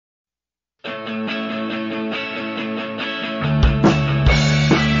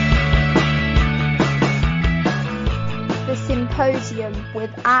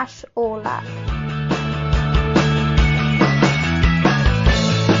with Ash Aulak.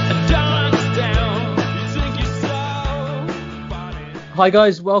 Hi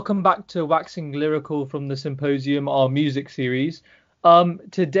guys, welcome back to Waxing Lyrical from the Symposium, our music series.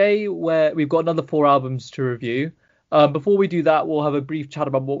 Today we've got another 4 albums to review. Before we do that, we'll have a brief chat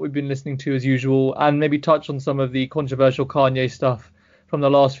about what we've been listening to as usual, and maybe touch on some of the controversial Kanye stuff from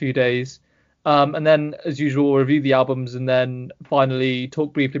the last few days. And then, as usual, we'll review the albums and then finally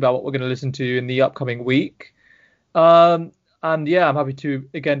talk briefly about what we're going to listen to in the upcoming week. And yeah, I'm happy to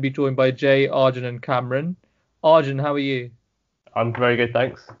again be joined by Jay, Arjun, and Cameron. Arjun, how are you? I'm very good,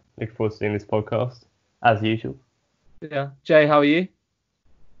 thanks. Looking forward to doing this podcast, as usual. Yeah. Jay, how are you?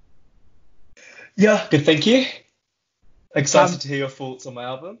 Yeah, good, thank you. Excited to hear your thoughts on my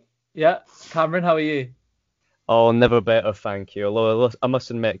album. Yeah. Cameron, how are you? Oh, never better, thank you. Although I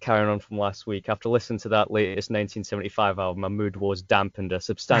must admit, carrying on from last week, after listening to that latest 1975 album, my mood was dampened a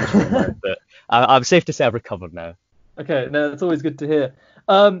substantial amount, but I'm safe to say I've recovered now. Okay, no, that's always good to hear.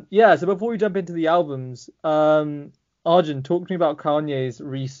 Yeah, so before we jump into the albums, Arjun, talk to me about Kanye's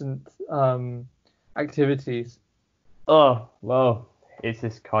recent activities. Oh, well, it's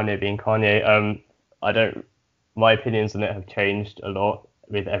just Kanye being Kanye. My opinions on it have changed a lot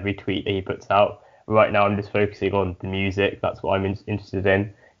with every tweet that he puts out. Right now, I'm just focusing on the music. That's what I'm interested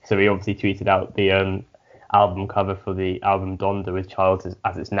in. So he obviously tweeted out the album cover for the album Donda with Child,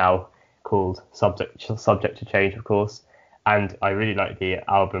 as it's now called, subject to change, of course. And I really like the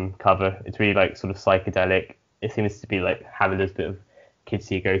album cover. It's really like sort of psychedelic. It seems to be like having this bit of Kids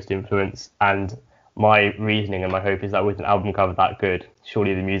See a Ghost influence. And my reasoning and my hope is that with an album cover that good,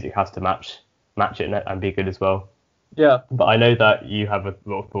 surely the music has to match it and be good as well. Yeah. But I know that you have a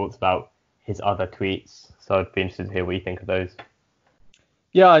lot of thoughts about his other tweets, so I'd be interested to hear what you think of those.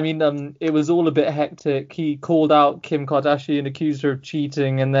 Yeah, I mean, it was all a bit hectic. He called out Kim Kardashian, accused her of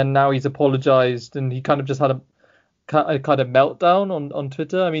cheating, and then now he's apologized, and he kind of just had a kind of meltdown on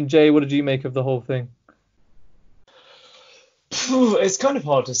Twitter. I mean, Jay, what did you make of the whole thing? It's kind of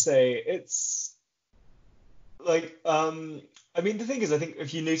hard to say. It's like, I mean, the thing is, I think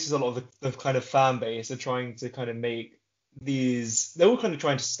if you notice a lot of the kind of fan base are trying to kind of make they're all kind of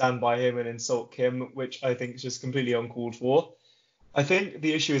trying to stand by him and insult Kim, which I think is just completely uncalled for. I think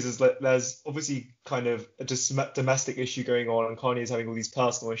the issue is that there's obviously kind of a domestic issue going on, and Kanye's having all these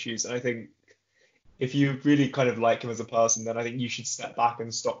personal issues. And I think if you really kind of like him as a person, then I think you should step back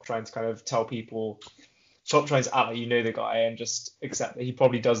and stop trying to kind of stop trying to act like you know the guy, and just accept that he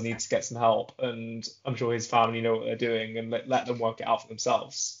probably does need to get some help. And I'm sure his family know what they're doing, and let them work it out for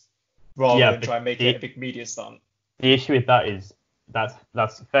themselves, rather than try and make it a big media stunt. The issue with that is that's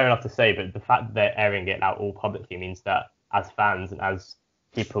fair enough to say, but the fact that they're airing it out all publicly means that as fans and as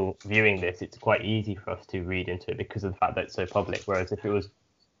people viewing this, it's quite easy for us to read into it because of the fact that it's so public. Whereas if it was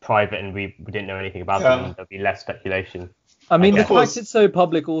private and we didn't know anything about them, there'd be less speculation. I mean, the fact it's so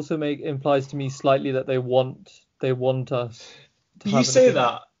public also implies to me slightly that they want us to have. You say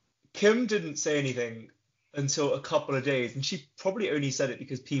that. Kim didn't say anything until a couple of days, and she probably only said it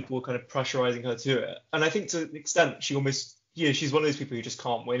because people were kind of pressurizing her to it. And I think to an extent she almost, she's one of those people who just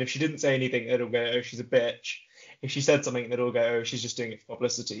can't win. If she didn't say anything, it'll go, oh, she's a bitch. If she said something, it'll go, oh, she's just doing it for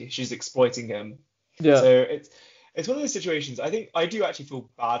publicity. She's exploiting him. Yeah. So it's one of those situations. I think I do actually feel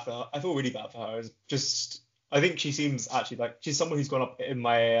bad for her. I feel really bad for her. I think she seems actually like she's someone who's gone up in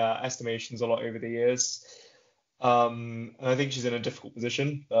my estimations a lot over the years. And I think she's in a difficult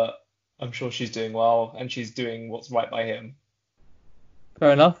position, but I'm sure she's doing well, and she's doing what's right by him.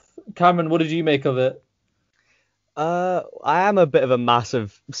 Fair enough. Cameron, what did you make of it? I am a bit of a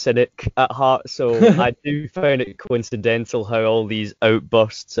massive cynic at heart, so I do find it coincidental how all these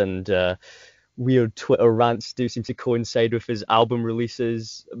outbursts and weird Twitter rants do seem to coincide with his album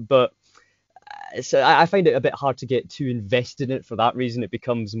releases. But so I find it a bit hard to get too invested in it for that reason. It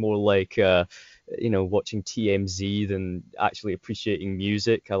becomes more like watching TMZ than actually appreciating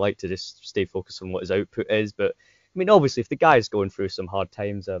music. I like to just stay focused on what his output is. But I mean, obviously, if the guy's going through some hard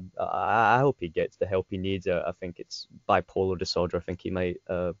times, I hope he gets the help he needs. I think it's bipolar disorder. I think he might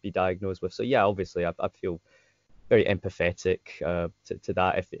be diagnosed with. So yeah, obviously, I feel very empathetic to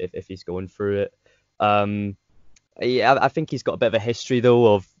that if he's going through it. Yeah, I think he's got a bit of a history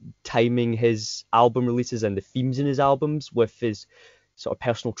though of timing his album releases and the themes in his albums with his sort of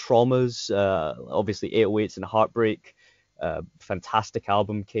personal traumas. Obviously, 808s and Heartbreak. Fantastic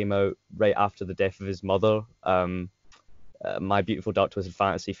album came out right after the death of his mother. My Beautiful Dark Twisted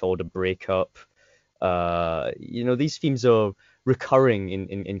Fantasy followed a breakup. These themes are recurring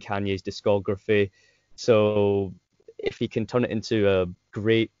in Kanye's discography. So if he can turn it into a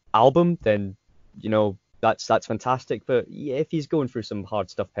great album, then that's fantastic. But yeah, if he's going through some hard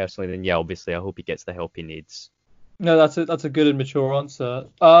stuff personally, then yeah, obviously I hope he gets the help he needs. No, that's a good and mature answer.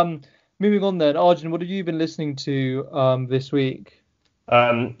 Moving on then, Arjun, what have you been listening to this week?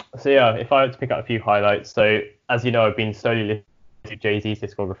 So yeah, if I were to pick out a few highlights, so as you know, I've been slowly listening to Jay-Z's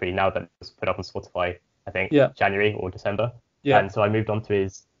discography now that it's put up on Spotify, I think January or December. Yeah. And so I moved on to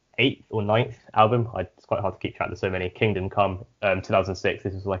his 8th or 9th album. It's quite hard to keep track. There's so many. Kingdom Come, 2006.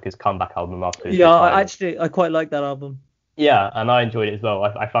 This was like his comeback album after his retirement. I quite like that album. Yeah, and I enjoyed it as well.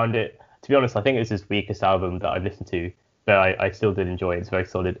 I found it, to be honest, I think it was his weakest album that I've listened to, but I still did enjoy it. It's a very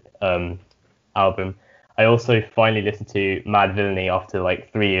solid album. I also finally listened to Mad Villainy after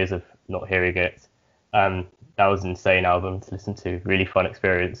like 3 years of not hearing it. That was an insane album to listen to, really fun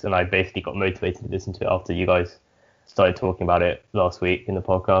experience, and I basically got motivated to listen to it after you guys started talking about it last week in the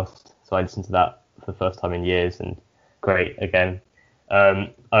podcast. So I listened to that for the first time in years, and great again.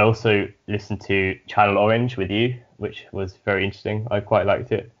 I also listened to Channel Orange with you, which was very interesting. I quite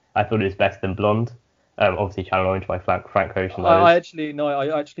liked it. I thought it was better than Blonde. Obviously Channel Orange by Frank Ocean. I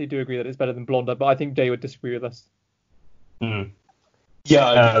actually do agree that it's better than Blonde, but I think Jay would disagree with us. Yeah,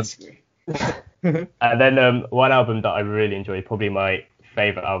 I disagree. And then one album that I really enjoyed, probably my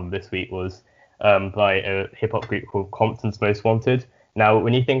favourite album this week, was by a hip-hop group called Compton's Most Wanted. Now,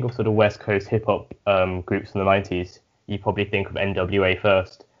 when you think of sort of West Coast hip-hop groups from the 90s, you probably think of NWA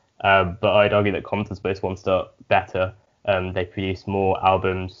first. But I'd argue that Compton's Most Wanted are better. They produce more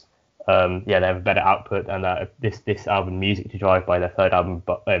albums. They have a better output, and this album, Music to Drive By, their third album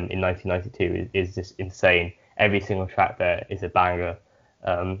in 1992, is just insane. Every single track there is a banger.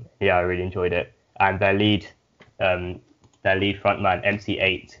 I really enjoyed it. And their lead frontman,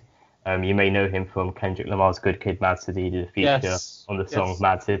 MC8, you may know him from Kendrick Lamar's Good Kid, Mad City. He did a feature on the song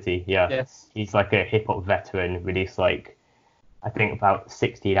Mad City. Yeah, he's like a hip hop veteran. Released like I think about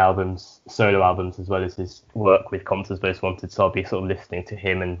 16 albums, solo albums, as well as his work with Compton's Most Wanted. So I'll be sort of listening to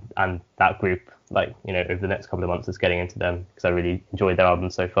him and that group, like, you know, over the next couple of months, is getting into them because I really enjoyed their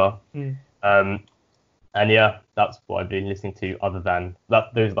albums so far. And yeah, that's what I've been listening to. Other than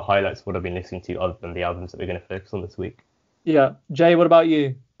that, those are the highlights of what I've been listening to, other than the albums that we're going to focus on this week. Yeah, Jay, what about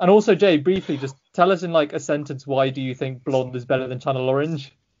you? And also, Jay, briefly, just tell us in like a sentence, why do you think Blonde is better than Channel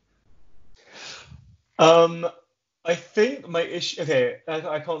Orange? I think my issue... Okay,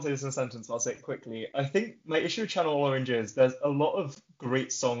 I can't say this in a sentence, but I'll say it quickly. I think my issue with Channel Orange is there's a lot of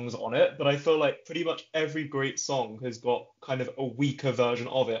great songs on it, but I feel like pretty much every great song has got kind of a weaker version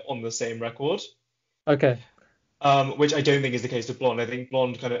of it on the same record. Okay. Which I don't think is the case with Blonde. I think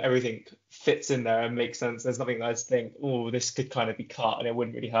Blonde kind of everything fits in there and makes sense. There's nothing that I think, oh, this could kind of be cut and it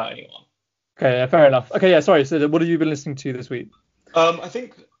wouldn't really hurt anyone. Okay, fair enough. Okay, sorry. So what have you been listening to this week? I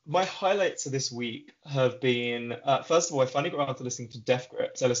think my highlights of this week have been, first of all, I finally got around to listening to Death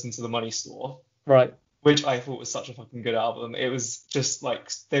Grips. I listened to The Money Store. Right. Which I thought was such a fucking good album. It was just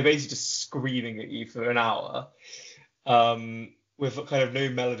like, they're basically just screaming at you for an hour. With kind of no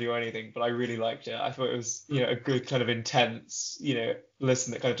melody or anything, but I really liked it. I thought it was, a good kind of intense,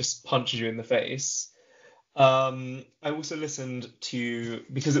 listen that kind of just punches you in the face. I also listened to,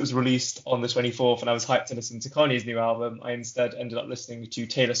 because it was released on the 24th and I was hyped to listen to Kanye's new album, I instead ended up listening to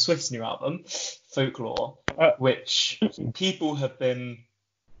Taylor Swift's new album, Folklore, which people have been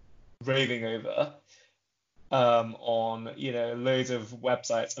raving over on, loads of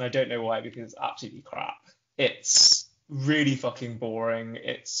websites, and I don't know why, because it's absolutely crap. It's really fucking boring.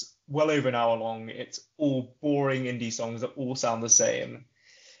 It's well over an hour long. It's all boring indie songs that all sound the same.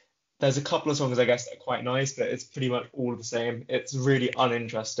 There's a couple of songs, I guess, that are quite nice, but it's pretty much all the same. It's really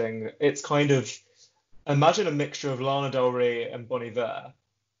uninteresting. It's kind of, imagine a mixture of Lana Del Rey and Bon Iver,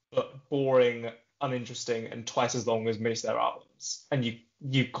 but boring, uninteresting, and twice as long as most of their albums. And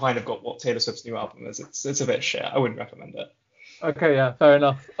you kind of got what Taylor Swift's new album is. It's a bit shit. I wouldn't recommend it. Okay, yeah, fair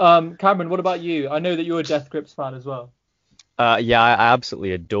enough. Cameron, what about you? I know that you're a Death Grips fan as well. I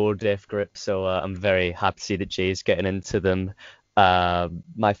absolutely adore Death Grips, so I'm very happy to see that Jay's getting into them.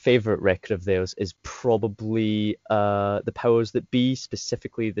 My favourite record of theirs is probably The Powers That Be,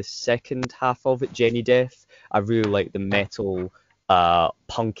 specifically the second half of it, Jenny Death. I really like the metal,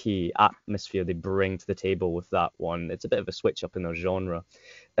 punky atmosphere they bring to the table with that one. It's a bit of a switch up in their genre.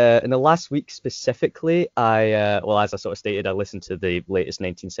 In the last week specifically, as I sort of stated, I listened to the latest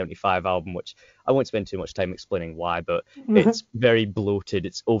 1975 album, which I won't spend too much time explaining why, but it's very bloated,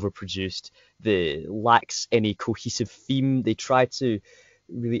 it's overproduced, it lacks any cohesive theme. They try to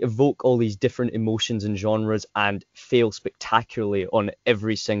really evoke all these different emotions and genres and fail spectacularly on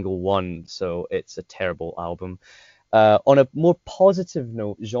every single one, so it's a terrible album. On a more positive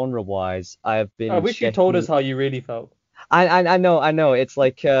note, genre-wise, I have been... I wish you told us how you really felt. I know. It's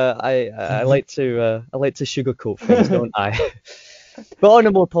like I like to sugarcoat things, don't I? But on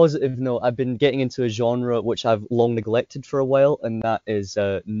a more positive note, I've been getting into a genre which I've long neglected for a while, and that is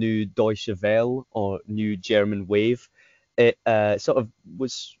New Deutsche Welle, or New German Wave. It sort of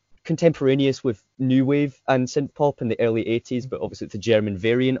was contemporaneous with new wave and synth pop in the early 80s, but obviously it's a German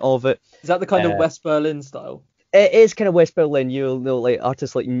variant of it. Is that the kind of West Berlin style? It is kind of West Berlin. You'll know like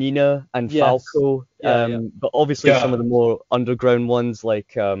artists like Nina and Yes. Falco, Yeah. but obviously Yeah. some of the more underground ones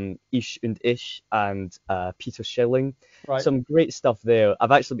like Ish und Ish and Peter Schilling. Right. Some great stuff there. I've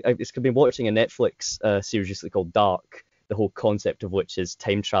been watching a Netflix series recently called Dark, the whole concept of which is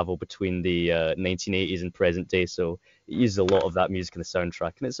time travel between the 1980s and present day. So it uses a lot of that music in the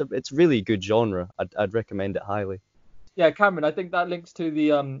soundtrack, and it's really good genre. I'd recommend it highly. Yeah, Cameron, I think that links to the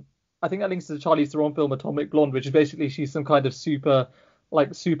Charlize Theron film Atomic Blonde, which is basically she's some kind of super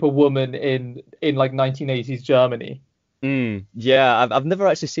woman in like 1980s Germany. Yeah, I've never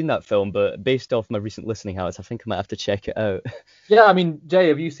actually seen that film, but based off my recent listening habits, I think I might have to check it out. Yeah, I mean, Jay,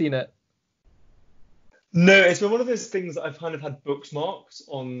 have you seen it? No, it's been one of those things that I've kind of had bookmarked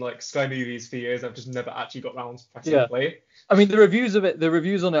on like Sky Movies for years. I've just never actually got around to pressing play. I mean, the reviews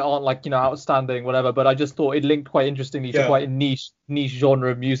on it aren't like, outstanding, whatever, but I just thought it linked quite interestingly to quite a niche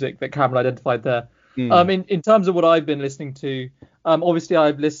genre of music that Cameron identified there. In terms of what I've been listening to, obviously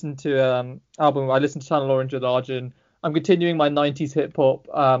I've listened to I listened to Channel Orange with Arjun. I'm continuing my 90s hip hop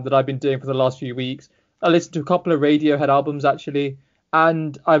that I've been doing for the last few weeks. I listened to a couple of Radiohead albums actually,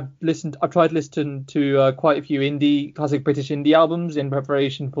 and I've tried to listen to quite a few classic British indie albums in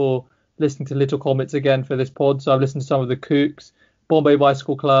preparation for listening to Little Comets again for this pod. So I've listened to some of the Kooks, Bombay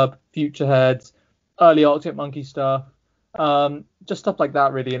Bicycle Club, Futureheads, early Arctic Monkey stuff, just stuff like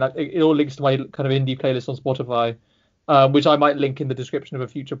that really. And it all links to my kind of indie playlist on Spotify, which I might link in the description of a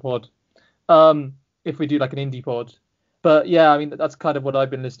future pod, if we do like an indie pod. But yeah, I mean, that's kind of what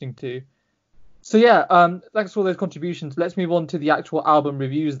I've been listening to. So yeah, thanks for all those contributions. Let's move on to the actual album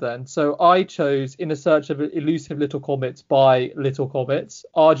reviews then. So I chose In a Search of Elusive Little Comets by Little Comets.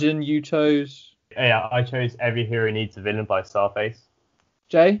 Arjun, you chose? Yeah, I chose Every Hero Needs a Villain by Czarface.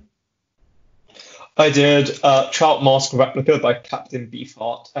 Jay? I did Trout Mask Replica by Captain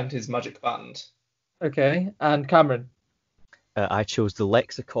Beefheart and his Magic Band. Okay, and Cameron? I chose The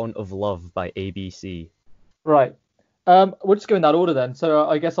Lexicon of Love by ABC. Right. We'll just go in that order then. So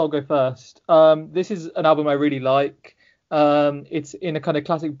I guess I'll go first. This is an album I really like. It's in a kind of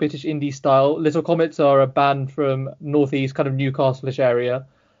classic British indie style. Little Comets are a band from northeast, kind of Newcastle-ish area.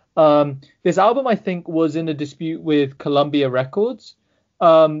 This album, I think, was in a dispute with Columbia Records,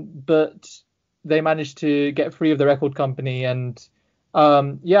 but they managed to get free of the record company, and I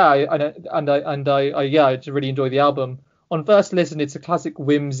just really enjoy the album. On first listen, it's a classic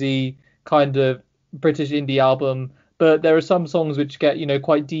whimsy kind of British indie album, but there are some songs which get,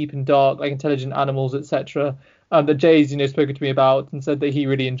 quite deep and dark, like Intelligent Animals, etc., that Jay's, spoken to me about and said that he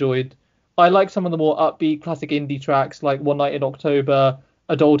really enjoyed. I like some of the more upbeat classic indie tracks like One Night in October,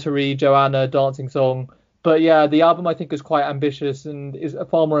 Adultery, Joanna, Dancing Song. But yeah, the album I think is quite ambitious and is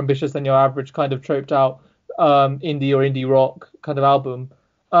far more ambitious than your average kind of troped out indie or indie rock kind of album.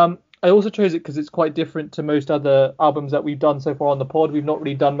 I also chose it because it's quite different to most other albums that we've done so far on the pod. We've not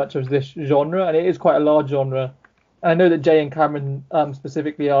really done much of this genre, and it is quite a large genre. And I know that Jay and Cameron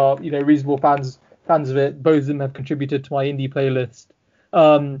specifically are, reasonable fans of it. Both of them have contributed to my indie playlist.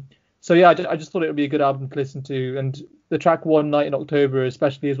 So yeah, I just thought it would be a good album to listen to. And the track One Night in October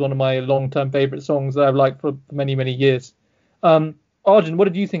especially is one of my long-term favourite songs that I've liked for many, many years. Arjun, what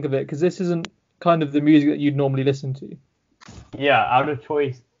did you think of it? Because this isn't kind of the music that you'd normally listen to. Yeah, out of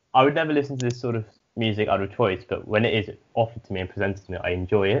choice, I would never listen to this sort of music out of choice, but when it is offered to me and presented to me, I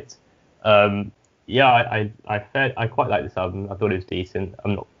enjoy it. I quite like this album. I thought it was decent.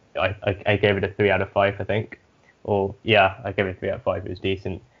 I gave it a 3 out of 5, I think. I gave it a 3 out of 5. It was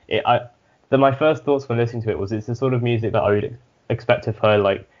decent. My first thoughts when listening to it was it's the sort of music that I would expect of her,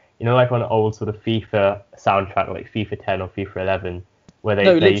 like like on an old sort of FIFA soundtrack, like FIFA 10 or FIFA 11, where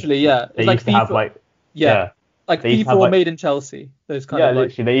they used to have like like FIFA or Made in Chelsea, those kind of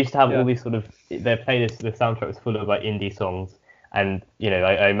literally they used to have all these sort of their playlist. The soundtrack was full of like indie songs, and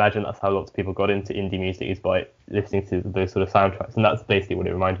I imagine that's how lots of people got into indie music, is by listening to those sort of soundtracks, and that's basically what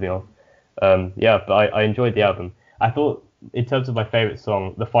it reminds me of. But I enjoyed the album. I thought in terms of my favourite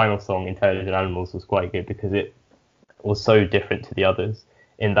song, the final song, Intelligent Animals, was quite good because it was so different to the others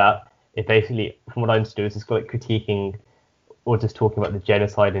in that it basically, from what I understood, is just like critiquing or just talking about the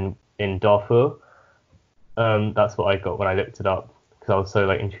genocide in Darfur. That's what I got when I looked it up because I was so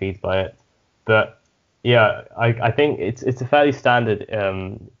like intrigued by it. But yeah, I think it's a fairly standard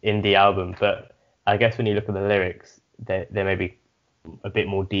indie album, but I guess when you look at the lyrics, they're maybe a bit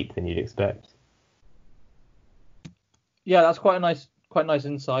more deep than you'd expect. Yeah, that's quite a nice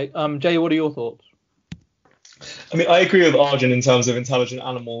insight. Jay, what are your thoughts? I mean, I agree with Arjun in terms of Intelligent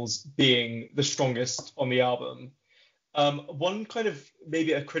Animals being the strongest on the album. One kind of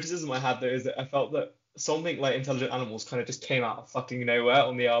maybe a criticism I had though is that I felt that something like Intelligent Animals kind of just came out of fucking nowhere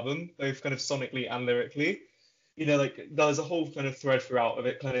on the album, both kind of sonically and lyrically. You know, like there's a whole kind of thread throughout of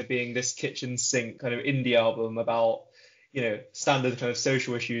it kind of being this kitchen sink kind of indie album about, you know, standard kind of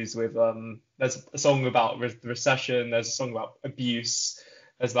social issues with there's a song about recession, there's a song about abuse,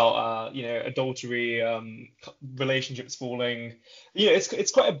 there's about you know, adultery, relationships falling. You know,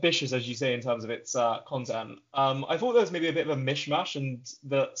 it's quite ambitious, as you say, in terms of its content. I thought there was maybe a bit of a mishmash, and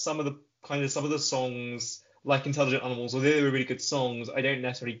that some of the songs, like Intelligent Animals, although they were really good songs, I don't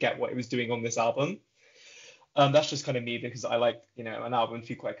necessarily get what it was doing on this album. That's just kind of me because I like, you know, an album to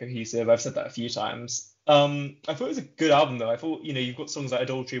be quite cohesive. I've said that a few times. I thought it was a good album though. I thought, you know, you've got songs like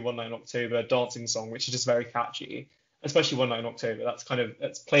Adultery, One Night in October, Dancing Song, which is just very catchy, especially One Night in October.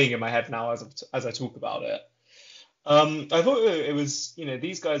 That's playing in my head now as I talk about it. I thought it was, you know,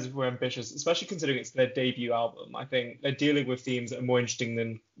 these guys were ambitious, especially considering it's their debut album. I think they're dealing with themes that are more interesting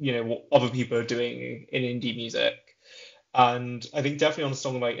than, you know, what other people are doing in indie music. And I think definitely on a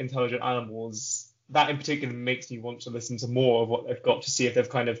song like Intelligent Animals, that in particular makes me want to listen to more of what they've got to see if they've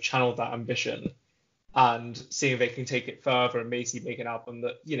kind of channeled that ambition and seeing if they can take it further and basically make an album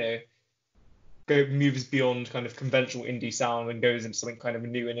that, you know, moves beyond kind of conventional indie sound and goes into something kind of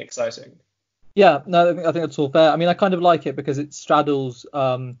new and exciting. Yeah, no, I think that's all fair. I mean, I kind of like it because it straddles,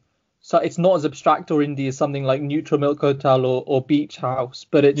 so it's not as abstract or indie as something like Neutral Milk Hotel or Beach House,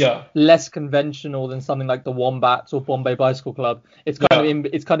 but it's less conventional than something like the Wombats or Bombay Bicycle Club. It's kind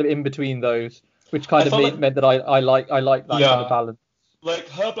of in between those, which kind of meant that I like that kind of balance. Like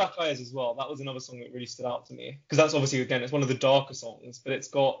Her Black Eyes as well, that was another song that really stood out to me, because that's obviously, again, it's one of the darker songs, but it's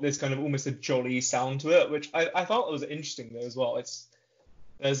got this kind of almost a jolly sound to it, which I thought was interesting though as well. It's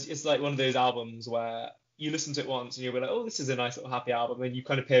like one of those albums where you listen to it once and you'll be like, oh, this is a nice little happy album, and you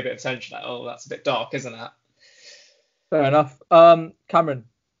kind of pay a bit of attention, like, oh, that's a bit dark, isn't it? Fair enough. Cameron.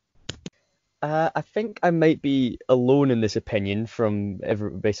 I think I might be alone in this opinion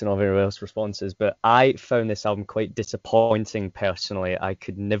based on all everyone else's responses, but I found this album quite disappointing personally. I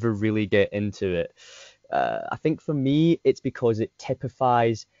could never really get into it. I think for me, it's because it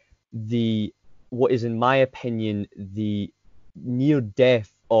typifies what is, in my opinion, the near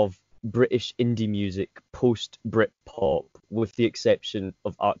death of British indie music post Britpop, with the exception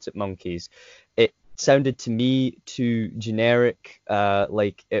of Arctic Monkeys. It sounded to me too generic,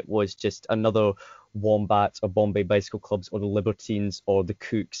 like it was just another Wombats or Bombay Bicycle Clubs or the Libertines or the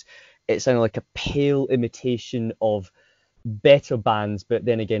Kooks. It sounded like a pale imitation of better bands, but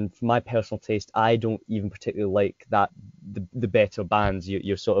then again, for my personal taste, I don't even particularly like the better bands,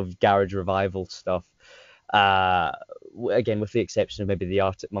 your sort of garage revival stuff. Again, with the exception of maybe the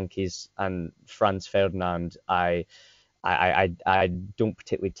Arctic Monkeys and Franz Ferdinand, I don't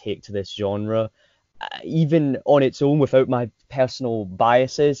particularly take to this genre. Even on its own, without my personal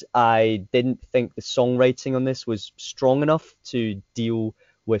biases, I didn't think the songwriting on this was strong enough to deal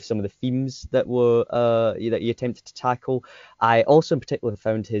with some of the themes that he attempted to tackle. I also in particular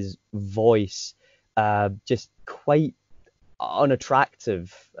found his voice just quite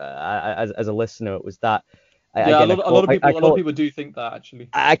unattractive as a listener. It was that. A lot of people do think that, actually.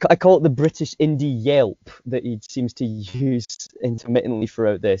 I call it the British indie yelp that he seems to use intermittently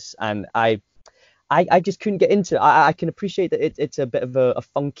throughout this, and I just couldn't get into it. I can appreciate that it's a bit of a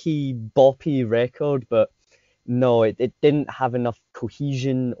funky, boppy record, but no, it didn't have enough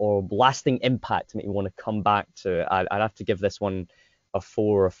cohesion or lasting impact to make me want to come back to it. I'd have to give this one a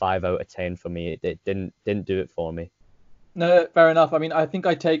 4 or 5 out of 10 for me. It didn't do it for me. No, fair enough. I mean, I think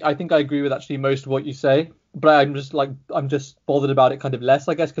I agree with actually most of what you say, but I'm just bothered about it kind of less,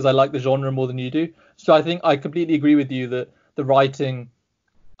 I guess, because I like the genre more than you do. So I think I completely agree with you that the writing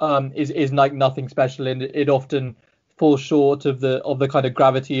is like nothing special, and it often falls short of the kind of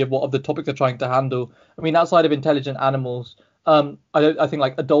gravity of the topics they're trying to handle. I mean, outside of Intelligent Animals, I think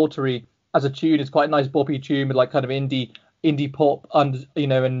like Adultery as a tune is quite a nice boppy tune with like kind of indie pop and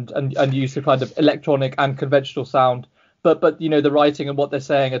use of kind of electronic and conventional sound. But you know, the writing and what they're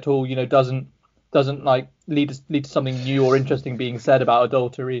saying at all, you know, doesn't like lead to something new or interesting being said about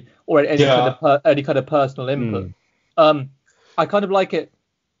Adultery or any kind of personal input. I kind of like it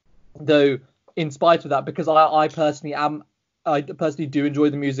though, in spite of that, because I personally do enjoy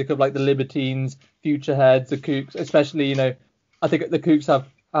the music of like the Libertines, Futureheads, the Kooks, especially, you know, I think the Kooks have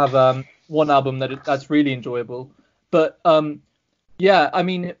one album that's really enjoyable. But Yeah, I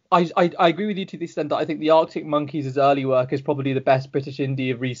mean, I agree with you to the extent that I think the Arctic Monkeys' early work is probably the best British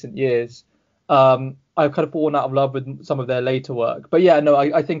indie of recent years. I've kind of fallen out of love with some of their later work, but yeah, no,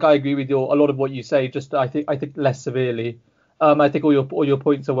 I think I agree with a lot of what you say. Just I think less severely. I think all your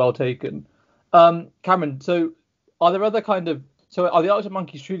points are well taken. Cameron, so are there other kind of are the Arctic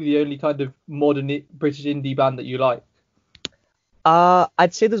Monkeys truly the only kind of modern British indie band that you like?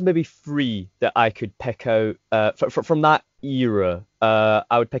 I'd say there's maybe three that I could pick out from that era.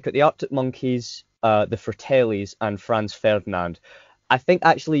 I would pick out the Arctic Monkeys, the Fratellis, and Franz Ferdinand. I think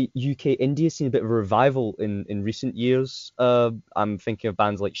actually UK indie has seen a bit of a revival in recent years. I'm thinking of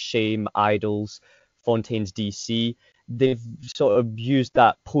bands like Shame, Idols, Fontaine's DC. They've sort of used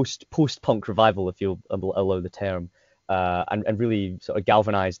that post-punk revival, if you'll allow the term, and really sort of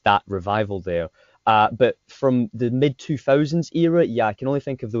galvanized that revival there. But from the mid 2000s era, yeah, I can only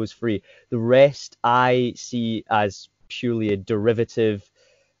think of those three. The rest I see as purely a derivative,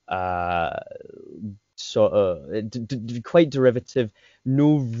 sort of quite derivative,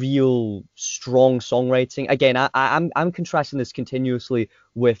 no real strong songwriting. Again, I'm contrasting this continuously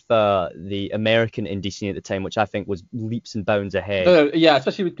with the American indie scene at the time, which I think was leaps and bounds ahead. No, yeah,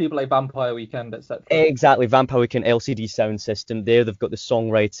 especially with people like Vampire Weekend, etc. Exactly, Vampire Weekend, LCD Sound System. There, they've got the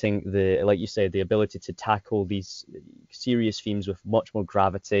songwriting, like you said, the ability to tackle these serious themes with much more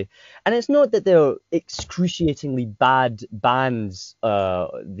gravity. And it's not that they're excruciatingly bad bands,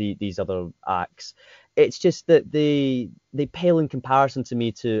 these other acts. It's just that they pale in comparison to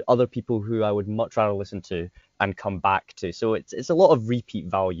me to other people who I would much rather listen to and come back to. So it's a lot of repeat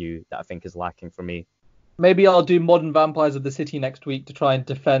value that I think is lacking for me. Maybe I'll do Modern Vampires of the City next week to try and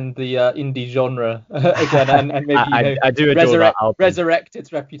defend the indie genre again, and maybe I do adore that album. Resurrect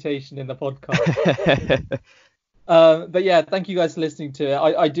its reputation in the podcast. But yeah, thank you guys for listening to it.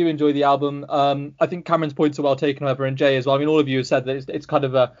 I do enjoy the album. I think Cameron's points are well taken, however, and Jay as well. I mean, all of you have said that it's kind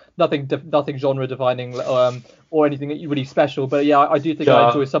of nothing genre defining or anything really special. But yeah, I do think I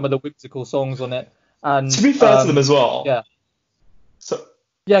enjoy some of the whimsical songs on it. And to be fair to them as well. Yeah. So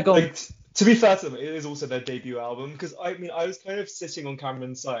yeah, go on. To be fair to them, it is also their debut album, because I mean, I was kind of sitting on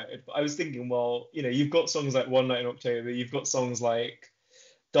Cameron's side, but I was thinking, well, you've got songs like One Night in October, you've got songs like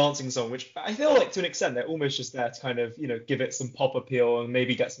Dancing Song, which I feel like to an extent they're almost just there to kind of, give it some pop appeal and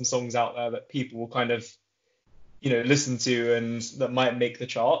maybe get some songs out there that people will kind of, listen to and that might make the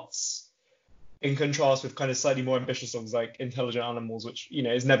charts. In contrast with kind of slightly more ambitious songs like Intelligent Animals, which,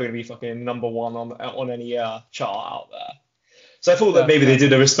 is never going to be fucking number one on any chart out there. So I thought that maybe they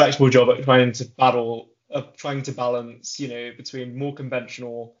did a respectable job at trying to balance, between more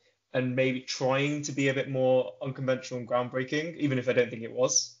conventional and maybe trying to be a bit more unconventional and groundbreaking, even if I don't think it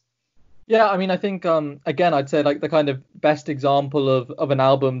was. Yeah, I mean, I think again, I'd say like the kind of best example of an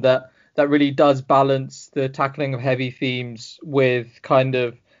album that really does balance the tackling of heavy themes with kind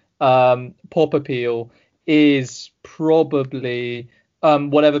of pop appeal is probably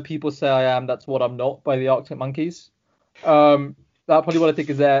Whatever People Say I Am, That's What I'm Not by the Arctic Monkeys. That probably what I think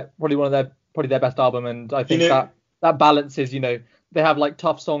is probably their best album, and I think that balances, they have like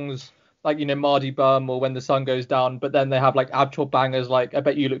tough songs like Mardi Bum or When the Sun Goes Down, but then they have like actual bangers like I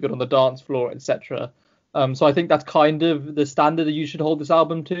Bet You Look Good on the Dance Floor, etc. So I think that's kind of the standard that you should hold this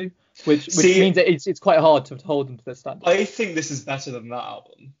album to, which means that it's quite hard to hold them to this standard. I think this is better than that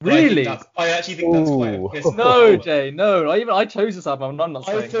album. Really? I actually think that's quite a piss. No, Jay, no. I chose this album. I'm not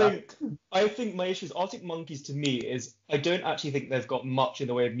saying that. I think my issue with Arctic Monkeys to me is I don't actually think they've got much in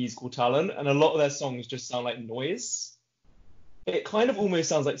the way of musical talent, and a lot of their songs just sound like noise. It kind of almost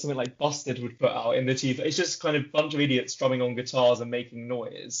sounds like something like Busted would put out in the TV. It's just kind of a bunch of idiots strumming on guitars and making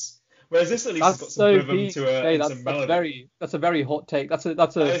noise. Whereas this at least has got some rhythm to it. That's a very hot take. That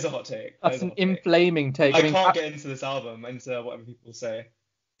is a hot take. That's an inflaming take. I can't get into this album, into whatever people say.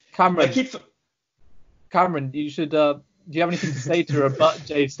 Cameron, you should. Do you have anything to say to rebut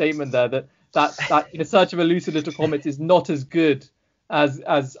Jay's statement there that In Search of Elusive Little Comets is not as good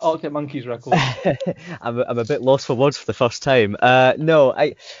as Arctic Monkeys record? I'm a bit lost for words for the first time. No,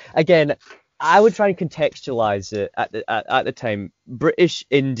 I would try and contextualize it at the time. British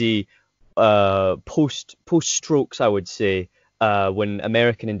indie, post Strokes, I would say, when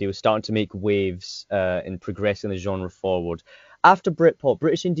American indie was starting to make waves in progressing the genre forward. After Britpop,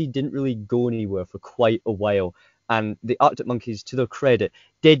 British indie didn't really go anywhere for quite a while, and the Arctic Monkeys, to their credit,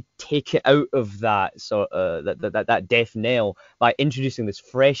 did take it out of that that death knell by introducing this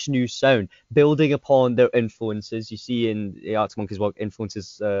fresh new sound, building upon their influences. You see in the Arctic Monkeys' work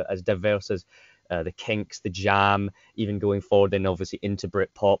influences as diverse as the Kinks, the Jam, even going forward and obviously into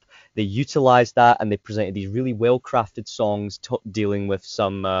Britpop. They utilised that and they presented these really well-crafted songs dealing with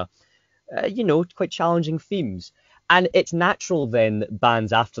some, quite challenging themes. And it's natural then that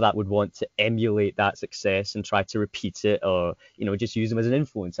bands after that would want to emulate that success and try to repeat it, or, you know, just use them as an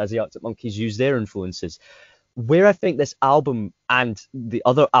influence, as the Arctic Monkeys use their influences. Where I think this album and the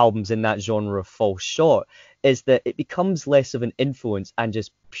other albums in that genre fall short is that it becomes less of an influence and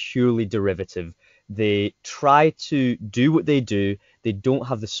just purely derivative. They try to do what they do. They don't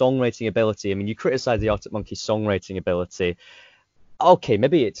have the songwriting ability. I mean, you criticize the Arctic Monkeys' songwriting ability. Okay,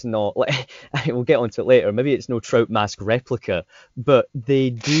 maybe it's not, like, we'll get onto it later, maybe it's no Trout Mask Replica, but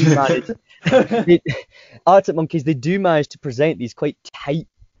they do manage, Arctic Monkeys, they do manage to present these quite tight,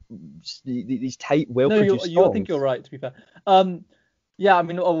 well-produced songs. I think you're right, to be fair. Yeah, I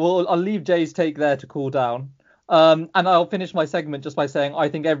mean, I'll leave Jay's take there to cool down. And I'll finish my segment just by saying I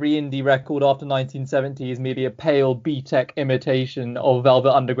think every indie record after 1970 is maybe a pale B-Tech imitation of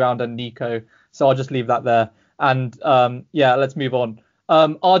Velvet Underground and Nico. So I'll just leave that there. And yeah, let's move on.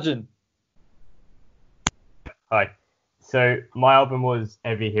 Arjun. Hi. So my album was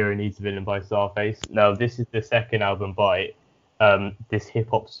Every Hero Needs a Villain by Czarface. Now this is the second album by this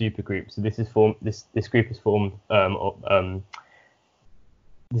hip hop supergroup. So this group is formed of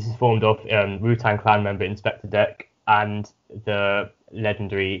Wu-Tang Clan member Inspector Deck and the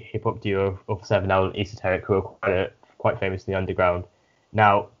legendary hip hop duo of 7L and Esoteric, who are quite famous in the underground.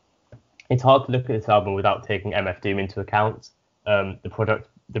 Now, it's hard to look at this album without taking MF Doom into account.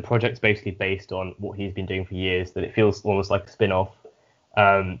 The project's basically based on what he's been doing for years, that it feels almost like a spin-off.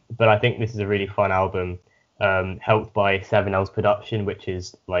 But I think this is a really fun album, helped by 7L's production, which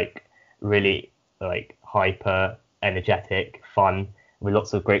is like really like hyper energetic, fun, with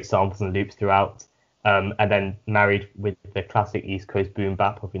lots of great samples and loops throughout. And then married with the classic East Coast boom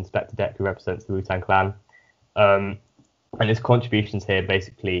bap of Inspector Deck, who represents the Wu-Tang Clan. And his contributions here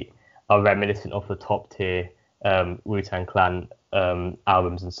basically are reminiscent of the top tier Wu-Tang Clan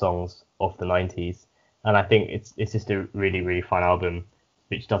albums and songs of the 90s. And I think it's just a really, really fun album,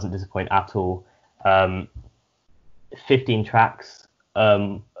 which doesn't disappoint at all. 15 tracks,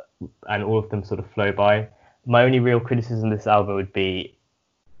 and all of them sort of flow by. My only real criticism of this album would be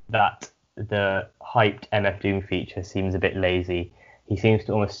that the hyped MF Doom feature seems a bit lazy. He seems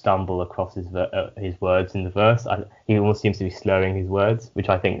to almost stumble across his words in the verse. He almost seems to be slurring his words, which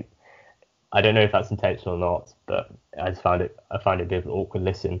I don't know if that's intentional or not, but I found it a bit of an awkward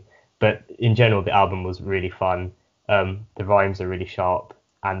listen. But in general, the album was really fun. The rhymes are really sharp,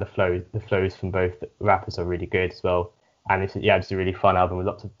 and the flows from both rappers are really good as well. And it's a really fun album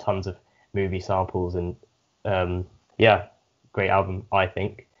with tons of movie samples, and great album, I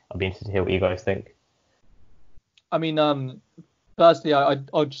think. I'll be interested to hear what you guys think. I mean, firstly,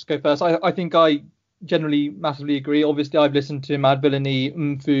 I'll just go first. I think I generally massively agree. Obviously, I've listened to Mad Villainy,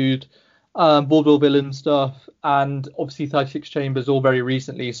 Food, Vaudeville Villain stuff, and obviously 36 Chambers all very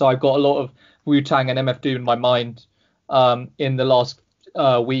recently. So I've got a lot of Wu-Tang and MF Doom in my mind in the last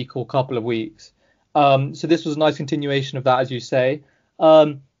week or couple of weeks. So this was a nice continuation of that, as you say.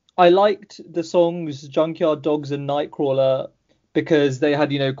 I liked the songs Junkyard Dogs and Nightcrawler because they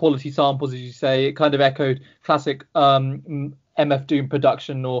had, quality samples, as you say. It kind of echoed classic MF Doom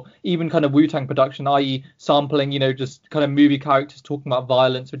production, or even kind of Wu-Tang production, i.e. sampling, just kind of movie characters talking about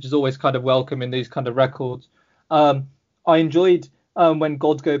violence, which is always kind of welcome in these kind of records. I enjoyed When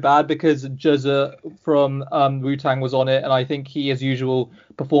Gods Go Bad because Juzza from Wu-Tang was on it, and I think he, as usual,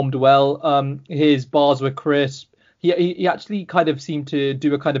 performed well. His bars were crisp. He actually kind of seemed to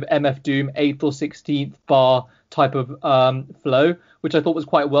do a kind of MF Doom 8th or 16th bar type of flow, which I thought was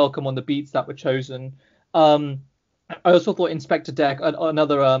quite welcome on the beats that were chosen. I also thought Inspector Deck,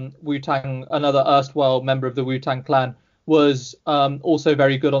 another Wu-Tang, another erstwhile member of the Wu-Tang Clan, was also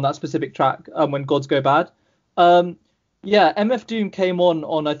very good on that specific track, When Gods Go Bad. MF Doom came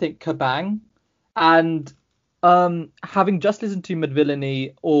on I think Kabang, and having just listened to Mad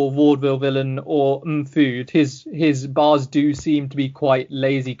Villainy or Vaudeville Villain or Food, his bars do seem to be quite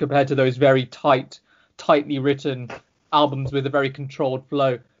lazy compared to those very tightly written albums with a very controlled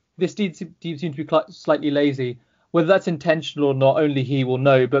flow. This did seem to be slightly lazy. Whether that's intentional or not, only he will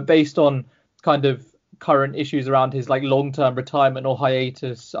know. But based on kind of current issues around his like long-term retirement or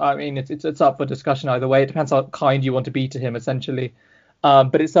hiatus, I mean, it's up for discussion either way. It depends how kind you want to be to him, essentially.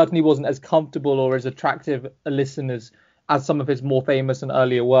 But it certainly wasn't as comfortable or as attractive a listen as some of his more famous and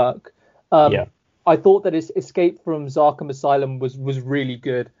earlier work. I thought that his Escape from Zarkham Asylum was really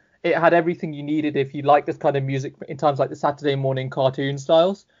good. It had everything you needed if you like this kind of music in terms like the Saturday morning cartoon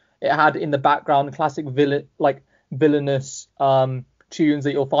styles. It had in the background classic villainous tunes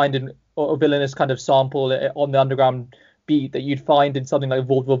that you'll find in, or villainous kind of sample on the underground beat that you'd find in something like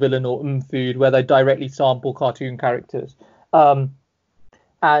Vaudeville Villain or Food, where they directly sample cartoon characters.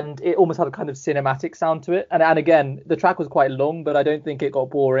 and it almost had a kind of cinematic sound to it. And again, the track was quite long, but I don't think it got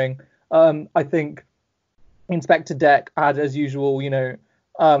boring. I think Inspector Deck had, as usual,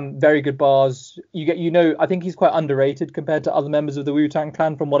 very good bars. I think he's quite underrated compared to other members of the Wu-Tang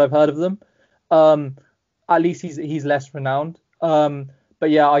Clan from what I've heard of them. At least he's less renowned. But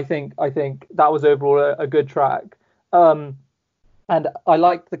yeah, I think that was overall a good track. And I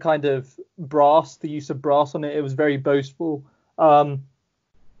liked the kind of the use of brass on it. It was very boastful.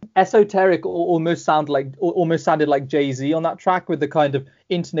 Esoteric almost sounded like Jay-Z on that track, with the kind of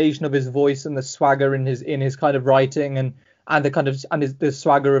intonation of his voice and the swagger in his kind of writing and the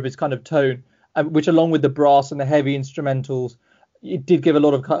swagger of his kind of tone, which along with the brass and the heavy instrumentals, it did give a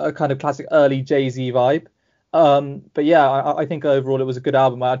lot of a kind of classic early Jay-Z vibe. But yeah, I think overall it was a good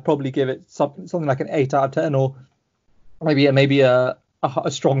album. I'd probably give it something like an 8 out of 10, or maybe a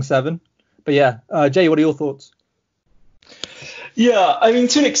strong 7. But yeah, Jay, what are your thoughts? Yeah, I mean,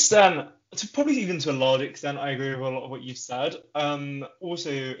 to an extent, probably even to a large extent, I agree with a lot of what you've said. Also,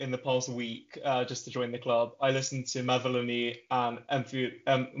 in the past week, just to join the club, I listened to Mavelani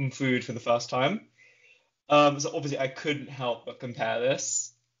and Food for the first time. So obviously, I couldn't help but compare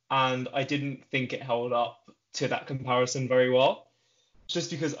this, and I didn't think it held up to that comparison very well.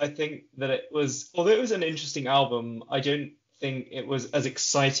 Just because I think that although it was an interesting album, I don't think it was as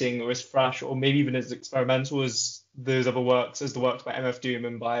exciting or as fresh or maybe even as experimental as those other works, as the works by MF Doom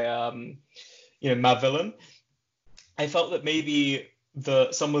and by Mad Villain. I felt that maybe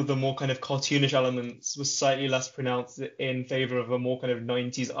some of the more kind of cartoonish elements were slightly less pronounced in favor of a more kind of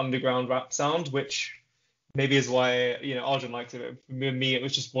 90s underground rap sound, which maybe is why Arjun liked it. But for me,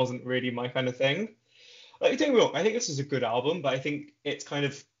 it wasn't really my kind of thing. Like, don't get me wrong, I think this is a good album, but I think it's kind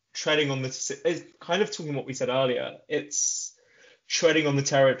of it's kind of talking what we said earlier. It's treading on the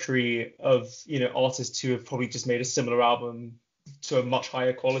territory of artists who have probably just made a similar album to a much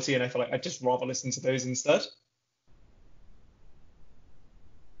higher quality, and I feel like I'd just rather listen to those instead.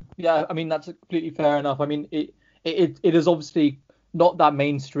 Yeah, I mean, that's completely fair enough. I mean, it is obviously not that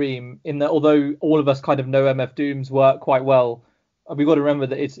mainstream, in that although all of us kind of know MF Doom's work quite well, we've got to remember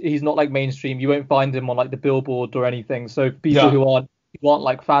that he's not like mainstream. You won't find him on like the Billboard or anything. So people who aren't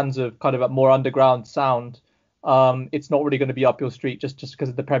like fans of kind of a more underground sound, it's not really going to be up your street just because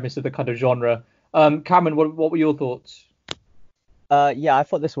of the premise of the kind of genre. Cameron, what were your thoughts? Yeah, I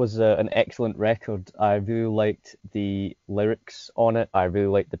thought this was an excellent record. I really liked the lyrics on it. I really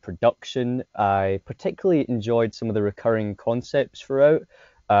liked the production. I particularly enjoyed some of the recurring concepts throughout.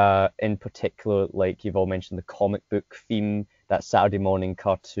 In particular, like you've all mentioned, the comic book theme, that Saturday morning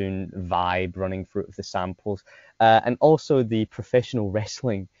cartoon vibe running through the samples, and also the professional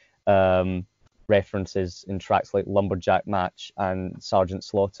wrestling references in tracks like Lumberjack Match and Sergeant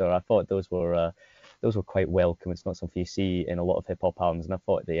Slaughter. I thought those were quite welcome. It's not something you see in a lot of hip hop albums, and I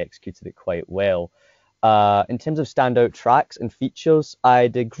thought they executed it quite well. In terms of standout tracks and features,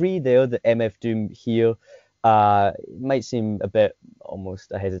 I'd agree there that MF Doom here might seem a bit,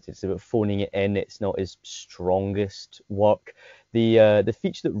 almost, I hesitate to say, but phoning it in. It's not his strongest work. The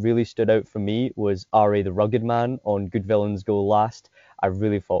feature that really stood out for me was R.A. the Rugged Man on Good Villains Go Last. I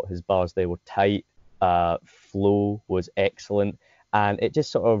really thought his bars there were tight. Flow was excellent. And it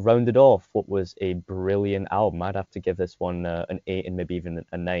just sort of rounded off what was a brilliant album. I'd have to give this one an 8 and maybe even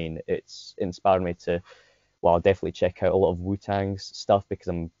a 9. It's inspired me to, well, I'll definitely check out a lot of Wu-Tang's stuff because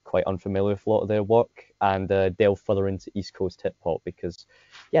I'm quite unfamiliar with a lot of their work, and delve further into East Coast hip hop because,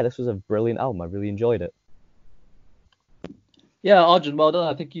 yeah, this was a brilliant album. I really enjoyed it. Yeah, Arjun, well done.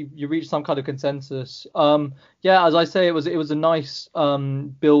 I think you reached some kind of consensus. Yeah, as I say, it was a nice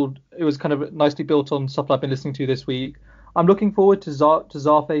build. It was kind of nicely built on stuff I've been listening to this week. I'm looking forward to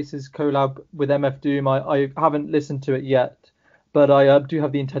Czarface's collab with MF Doom. I haven't listened to it yet, but I do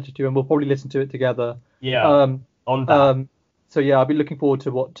have the intention to, and we'll probably listen to it together. Yeah. On that. So yeah, I'll be looking forward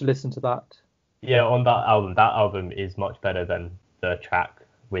to listen to that. Yeah, on that album is much better than the track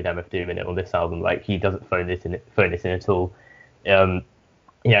with MF Doom in it on this album. Like, he doesn't phone this in at all. Yeah,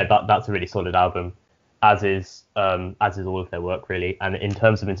 that's a really solid album, as is all of their work really. And in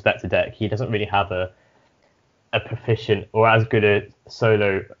terms of Inspector Deck, he doesn't really have a proficient or as good a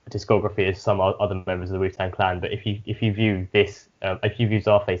solo discography as some other members of the Wu-Tang Clan. But if you view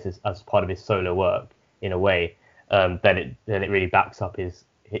Czarface as part of his solo work in a way, then it really backs up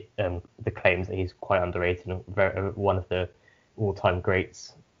the claims that he's quite underrated and one of the all-time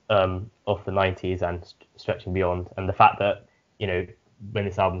greats of the 90s and stretching beyond. And the fact that, when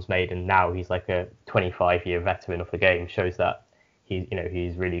this album's made and now he's like a 25-year veteran of the game shows that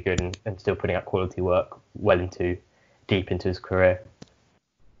he's really good and still putting out quality work deep into his career.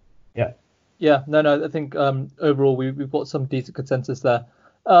 Yeah. Yeah, no, I think overall we've got some decent consensus there.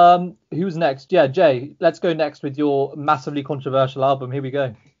 Who's next? Yeah, Jay, let's go next with your massively controversial album. Here we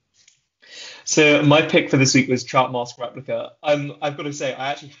go. So my pick for this week was Trout Mask Replica. I've got to say,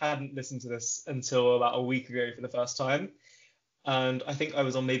 I actually hadn't listened to this until about a week ago for the first time. And I think I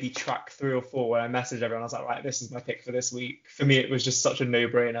was on maybe track 3 or 4 where I messaged everyone. I was like, right, this is my pick for this week. For me, it was just such a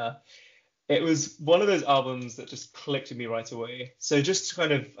no-brainer. It was one of those albums that just clicked with me right away. So I just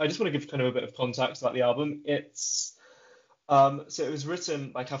want to give kind of a bit of context about the album. So it was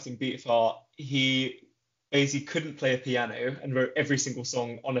written by Captain Beefheart. He basically couldn't play a piano and wrote every single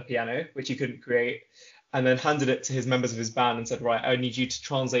song on a piano, which he couldn't create, and then handed it to his members of his band and said, right, I need you to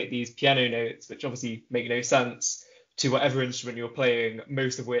translate these piano notes, which obviously make no sense, to whatever instrument you're playing,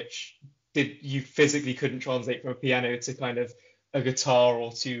 most of which you physically couldn't translate from a piano to kind of a guitar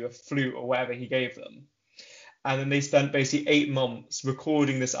or to a flute or whatever he gave them. And then they spent basically 8 months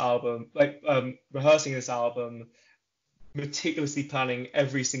recording this album, rehearsing this album, meticulously planning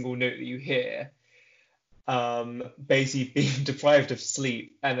every single note that you hear, basically being deprived of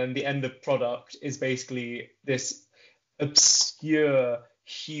sleep. And then the end of product is basically this obscure,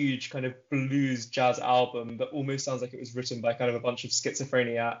 huge kind of blues jazz album that almost sounds like it was written by kind of a bunch of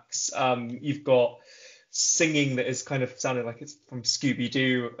schizophreniacs. You've got singing that is kind of sounding like it's from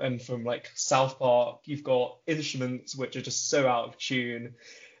Scooby-Doo and from like South Park. You've got instruments which are just so out of tune,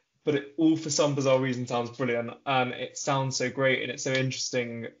 but it all for some bizarre reason sounds brilliant, and it sounds so great and it's so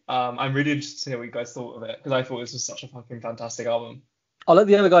interesting. I'm really interested to hear what you guys thought of it, because I thought this was such a fucking fantastic album. I'll let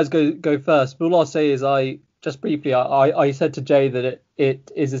the other guys go first, but all I'll say is I said to Jay that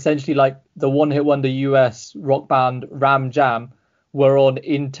it is essentially like the one-hit wonder US rock band Ram Jam were on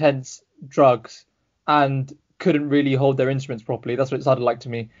intense drugs and couldn't really hold their instruments properly. That's what it sounded like to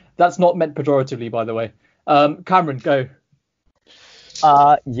me. That's not meant pejoratively, by the way. Cameron, go.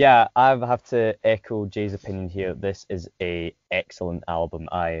 Yeah, I have to echo Jay's opinion here. This is a excellent album.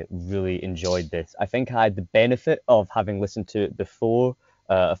 I really enjoyed this. I think I had the benefit of having listened to it before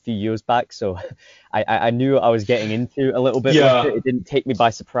a few years back, so I knew what I was getting into a little bit. Yeah. With it. It didn't take me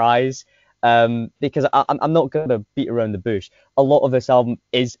by surprise. Because I'm not going to beat around the bush. A lot of this album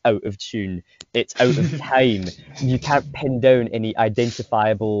is out of tune. It's out of time. You can't pin down any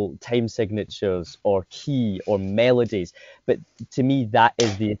identifiable time signatures or key or melodies. But to me, that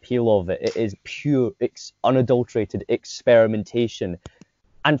is the appeal of it. It is pure, unadulterated experimentation.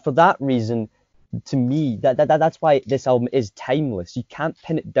 And for that reason, to me, that's why this album is timeless. You can't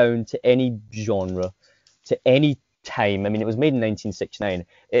pin it down to any genre, to any time. I mean, it was made in 1969.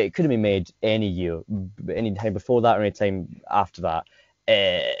 It could have been made any year, any time before that or any time after that.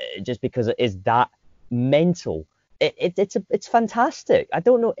 Just because it is that mental. It's fantastic. I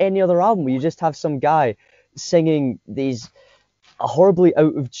don't know any other album where you just have some guy singing these horribly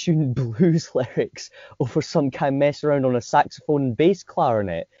out of tune blues lyrics over some guy messing around on a saxophone and bass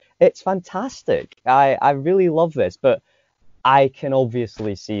clarinet. It's fantastic. I really love this, but I can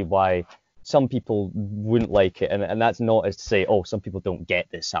obviously see why some people wouldn't like it, and that's not as to say, oh, some people don't get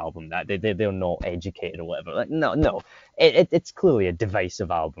this album, that they're not educated or whatever. Like, no, it's clearly a divisive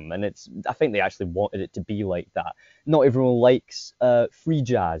album, and I think they actually wanted it to be like that. Not everyone likes free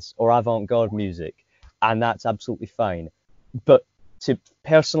jazz or avant-garde music, and that's absolutely fine. But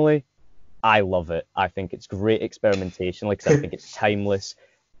personally, I love it. I think it's great experimentation. Like I said, I think it's timeless.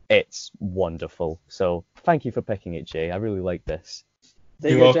 It's wonderful. So thank you for picking it, Jay. I really like this.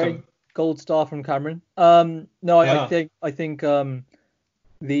 There you go, Jay. Gold star from Cameron. No, yeah. I think the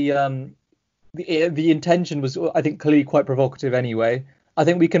intention was, I think, clearly quite provocative anyway. I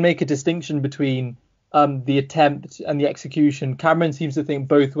think we can make a distinction between the attempt and the execution. Cameron seems to think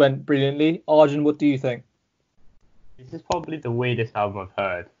both went brilliantly. Arjun, what do you think? This is probably the weirdest album I've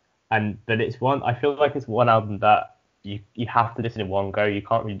heard, but I feel like it's one album that you have to listen in one go. You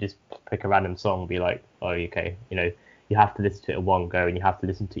can't really just pick a random song and be like, oh, okay, you have to listen to it in one go, and you have to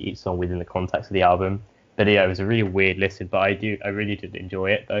listen to each song within the context of the album. But yeah, it was a really weird listen, but I really did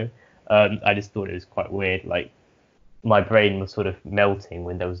enjoy it though. I just thought it was quite weird. Like my brain was sort of melting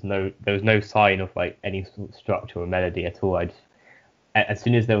when there was no sign of like any sort of structure or melody at all. As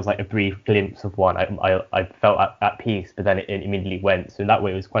soon as there was like a brief glimpse of one, I felt at peace, but then it immediately went. So in that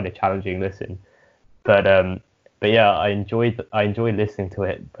way, it was quite a challenging listen. But yeah, I enjoyed listening to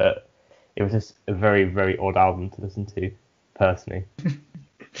it, but it was just a very, very odd album to listen to, personally.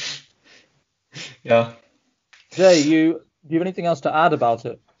 Yeah. Jay, do you have anything else to add about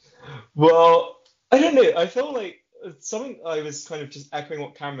it? Well, I don't know. I felt like something I was kind of just echoing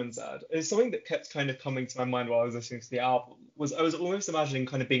what Cameron said. It's something that kept kind of coming to my mind while I was listening to the album. I was almost imagining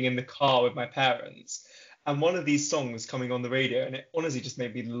kind of being in the car with my parents and one of these songs coming on the radio, and it honestly just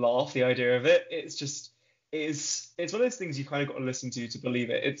made me laugh, the idea of it. It's just, it's one of those things you kind of got to listen to believe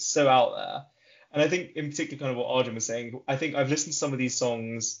it. It's so out there. And I think in particular kind of what Arjun was saying, I think I've listened to some of these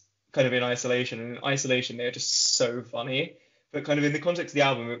songs kind of in isolation, and in isolation they're just so funny. But kind of in the context of the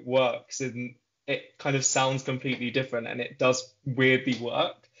album, it works and it kind of sounds completely different and it does weirdly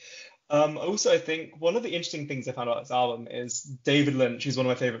work. Also, I think one of the interesting things I found about this album is David Lynch, who's one of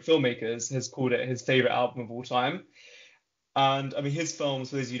my favorite filmmakers, has called it his favorite album of all time. And I mean, his films,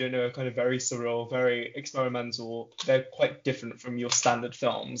 for those of you who don't know, are kind of very surreal, very experimental. They're quite different from your standard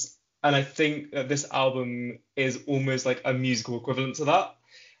films. And I think that this album is almost like a musical equivalent to that.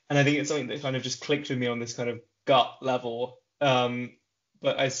 And I think it's something that kind of just clicked with me on this kind of gut level. But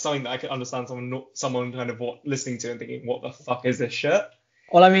it's something that I can understand someone kind of listening to and thinking, what the fuck is this shit?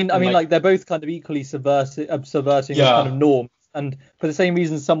 Well, I mean, like they're both kind of equally subverting kind of norms, and for the same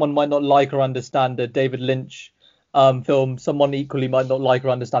reason, someone might not like or understand a David Lynch film, someone equally might not like or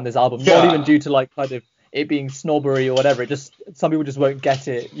understand this album. Not even due to like kind of it being snobbery or whatever. It just some people just won't get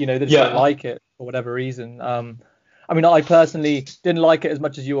it. You know, they just don't like it for whatever reason. I mean, I personally didn't like it as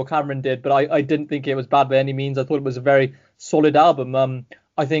much as you or Cameron did, but I didn't think it was bad by any means. I thought it was a very solid album.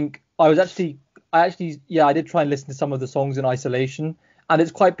 I think I did try and listen to some of the songs in isolation. And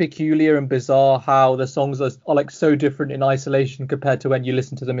it's quite peculiar and bizarre how the songs are like so different in isolation compared to when you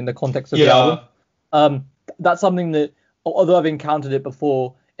listen to them in the context of the album. That's something that, although I've encountered it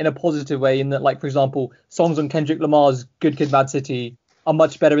before in a positive way, in that, like, for example, songs on Kendrick Lamar's Good Kid, Mad City are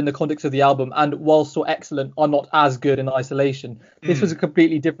much better in the context of the album, and while still excellent, are not as good in isolation. This was a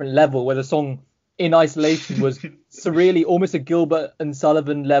completely different level, where the song in isolation was surreally almost a Gilbert and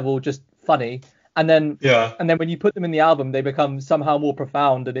Sullivan level, just funny. And then when you put them in the album, they become somehow more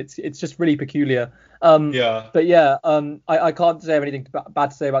profound, and it's just really peculiar. But yeah, I can't say anything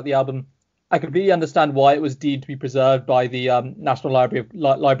bad to say about the album. I completely understand why it was deemed to be preserved by the National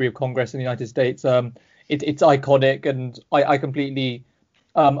Library of Congress in the United States. It's iconic, and I completely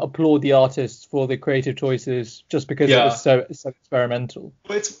applaud the artists for the creative choices, just because it was so experimental.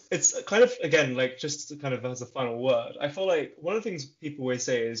 But it's kind of, again, like, just to kind of as a final word, I feel like one of the things people always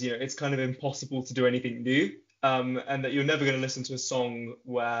say is, you know, it's kind of impossible to do anything new, and that you're never going to listen to a song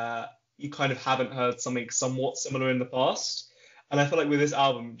where you kind of haven't heard something somewhat similar in the past. And I feel like with this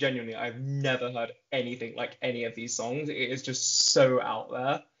album, genuinely, I've never heard anything like any of these songs. It is just so out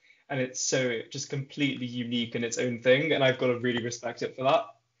there, and it's so just completely unique in its own thing, and I've got to really respect it for that.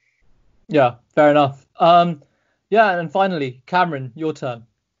 Yeah, fair enough. And finally, Cameron, your turn.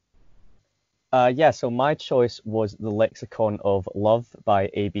 So my choice was the Lexicon of Love by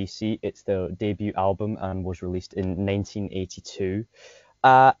ABC. It's their debut album and was released in 1982.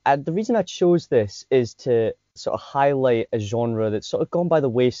 And the reason I chose this is to sort of highlight a genre that's sort of gone by the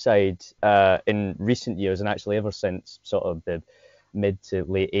wayside in recent years, and actually ever since sort of the mid to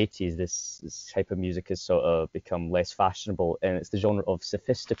late 80s, this type of music has sort of become less fashionable, and it's the genre of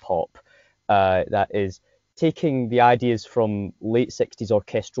sophistopop that is taking the ideas from late 60s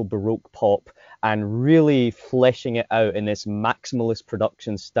orchestral baroque pop and really fleshing it out in this maximalist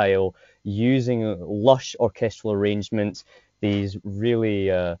production style, using lush orchestral arrangements, these really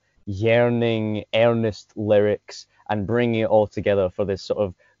yearning, earnest lyrics, and bringing it all together for this sort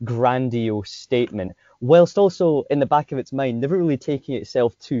of grandiose statement, whilst also in the back of its mind never really taking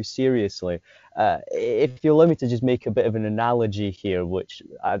itself too seriously. If you allow me to just make a bit of an analogy here, which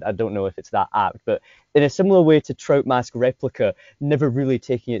I don't know if it's that apt, but in a similar way to Trout Mask Replica never really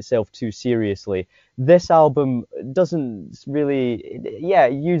taking itself too seriously, this album doesn't really,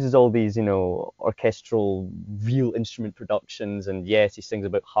 it uses all these, you know, orchestral real instrument productions, and yes, he sings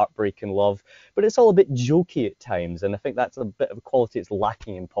about heartbreak and love, but it's all a bit jokey at times, and I think that's a bit of a quality that's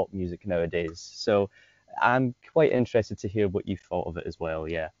lacking in pop music nowadays. So I'm quite interested to hear what you thought of it as well.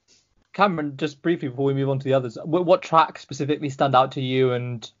 Cameron, just briefly before we move on to the others, what tracks specifically stand out to you,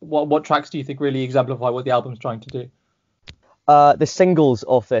 and what tracks do you think really exemplify what the album's trying to do? The singles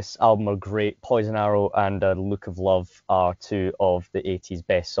of this album are great. Poison Arrow and Look of Love are two of the 80s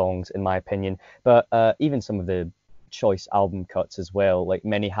best songs, in my opinion. But even some of the choice album cuts as well, like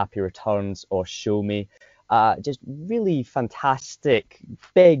Many Happy Returns or Show Me, just really fantastic,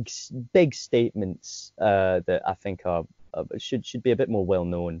 big statements that I think are should be a bit more well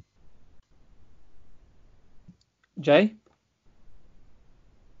known. Jay?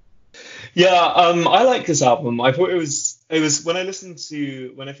 I like this album. I thought it was when I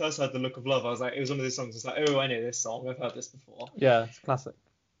first heard The Look of Love, I was like, it was one of those songs. It's like, oh, I know this song. I've heard this before. Yeah, it's classic.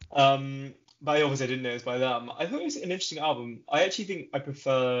 But obviously I didn't know it was by them. I thought it was an interesting album. I actually think I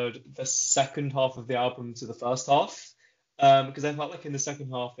preferred the second half of the album to the first half, because I felt like in the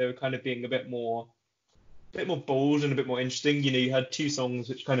second half they were kind of being a bit more bit more bold and a bit more interesting. You know, you had two songs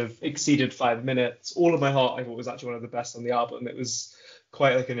which kind of exceeded 5 minutes. All of My Heart, I thought, was actually one of the best on the album. It was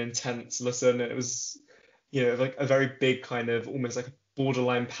quite like an intense listen, and it was, you know, like a very big kind of almost like a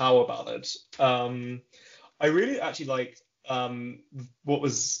borderline power ballad. I really actually liked what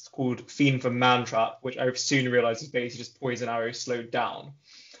was called Fiend for Man Trap, which I soon realized was basically just Poison Arrow slowed down.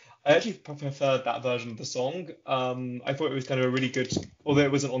 I actually preferred that version of the song. I thought it was kind of a really good, although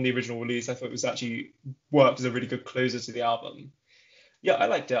it wasn't on the original release, I thought it was actually worked as a really good closer to the album. Yeah, I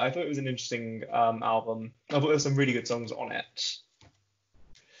liked it. I thought it was an interesting album. I thought there were some really good songs on it.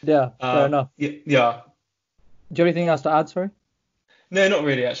 Yeah, fair enough. Yeah. Do you have anything else to add, sorry? No, not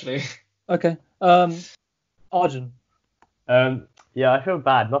really, actually. Okay. Arjun. Yeah, I feel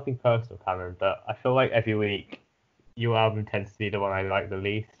bad. Nothing personal, Cameron, but I feel like every week your album tends to be the one I like the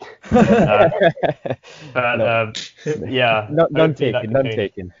least. Yeah. None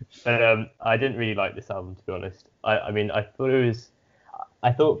taken. But I didn't really like this album, to be honest. I mean, I thought it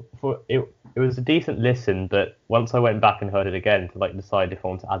was a decent listen, but once I went back and heard it again to like decide if I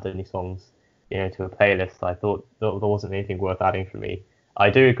want to add any songs, you know, to a playlist, I thought there wasn't anything worth adding for me. I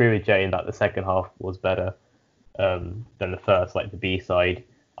do agree with Jane that the second half was better than the first, like the B-side.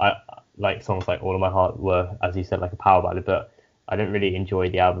 I like songs like All of My Heart were, as you said, like a power ballad, but I didn't really enjoy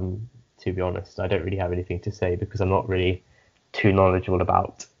the album, to be honest. I don't really have anything to say because I'm not really too knowledgeable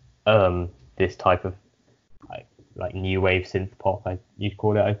about this type of like new wave synth pop, you'd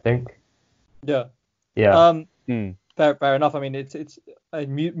call it, I think. Yeah. Fair enough. I mean, it's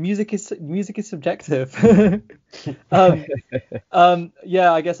music is subjective.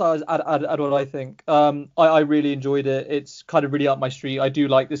 Yeah, I guess I was add what I think. I really enjoyed it. It's kind of really up my street. I do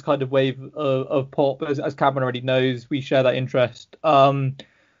like this kind of wave of pop, as Cameron already knows. We share that interest. I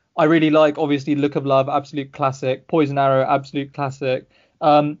really like, obviously, Look of Love, absolute classic. Poison Arrow, absolute classic.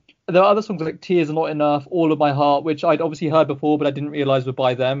 There are other songs like Tears Are Not Enough, All of My Heart, which I'd obviously heard before, but I didn't realize were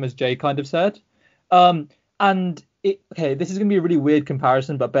by them, as Jay kind of said. And this is going to be a really weird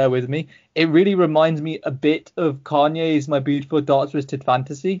comparison, but bear with me. It really reminds me a bit of Kanye's My Beautiful Dark Twisted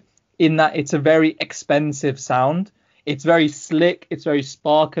Fantasy, in that it's a very expensive sound. It's very slick. It's very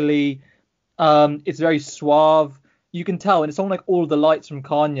sparkly. It's very suave. You can tell, and it's something like All of the Lights from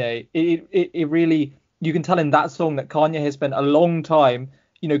Kanye. It really, you can tell in that song that Kanye has spent a long time,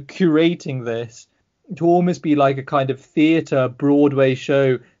 you know, curating this to almost be like a kind of theatre Broadway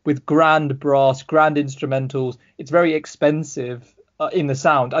show with grand brass, grand instrumentals. It's very expensive in the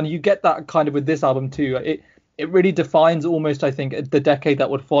sound, and you get that kind of with this album too. It really defines almost, I think, the decade that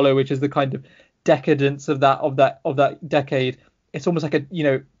would follow, which is the kind of decadence of that decade. It's almost like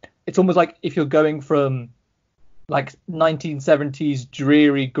it's almost like if you're going from like 1970s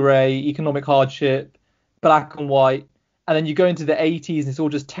dreary grey economic hardship, black and white, and then you go into the 80s and it's all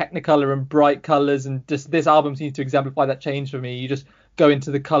just technicolor and bright colors, and just this album seems to exemplify that change for me. You just go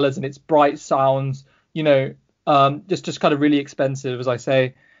into the colors and it's bright sounds, you know, just kind of really expensive, as I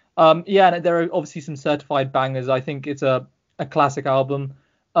say. And there are obviously some certified bangers. I think it's a classic album.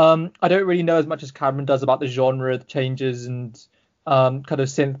 I don't really know as much as Cameron does about the genre, the changes, and kind of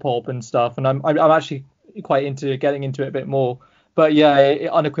synth pop and stuff, and I'm actually quite into getting into it a bit more. But yeah,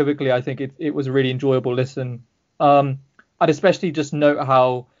 unequivocally, I think it was a really enjoyable listen. I'd especially just note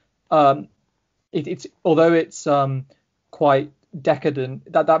how it's although it's quite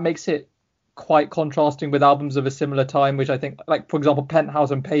decadent, that makes it quite contrasting with albums of a similar time, which I think, like for example,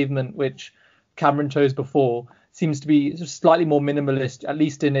 Penthouse and Pavement, which Cameron chose before, seems to be slightly more minimalist, at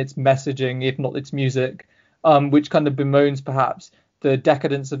least in its messaging, if not its music, which kind of bemoans perhaps the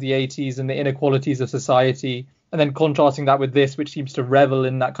decadence of the 80s and the inequalities of society, and then contrasting that with this, which seems to revel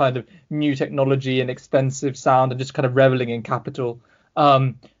in that kind of new technology and expensive sound and just kind of reveling in capital.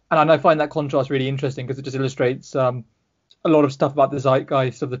 And I find that contrast really interesting because it just illustrates a lot of stuff about the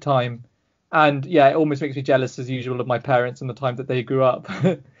zeitgeist of the time. And yeah, it almost makes me jealous, as usual, of my parents and the time that they grew up.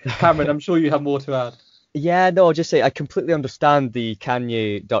 Cameron, I'm sure you have more to add. Yeah, no, I'll just say I completely understand the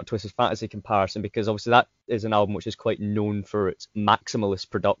Kanye Dark Twisted Fantasy comparison, because obviously that is an album which is quite known for its maximalist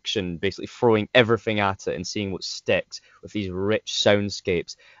production, basically throwing everything at it and seeing what sticks with these rich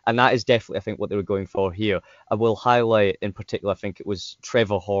soundscapes. And that is definitely, I think, what they were going for here. I will highlight in particular, I think it was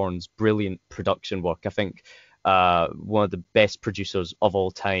Trevor Horn's brilliant production work. I think one of the best producers of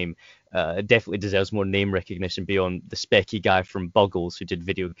all time. Definitely deserves more name recognition beyond the specky guy from Buggles who did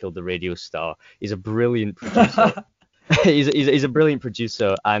Video Killed the Radio Star. He's a brilliant producer. he's a brilliant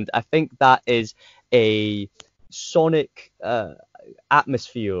producer, and I think that is a sonic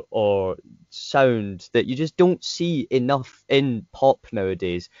atmosphere or sound that you just don't see enough in pop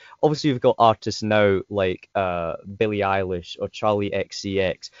nowadays. Obviously, we've got artists now like Billie Eilish or Charlie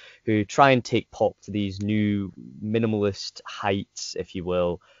XCX who try and take pop to these new minimalist heights, if you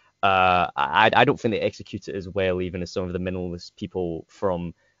will. I don't think they execute it as well, even as some of the minimalist people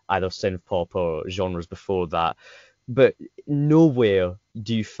from either synth pop or genres before that. But nowhere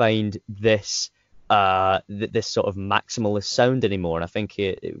do you find this this sort of maximalist sound anymore, and I think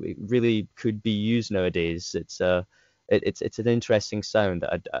it really could be used nowadays. It's an interesting sound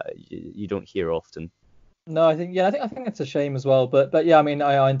that you don't hear often. No, I think it's a shame as well. But yeah, I mean,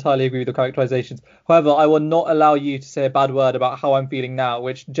 I entirely agree with the characterizations. However, I will not allow you to say a bad word about How I'm Feeling Now,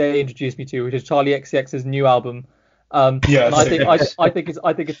 which Jay introduced me to, which is Charlie XCX's new album. Yeah, and I think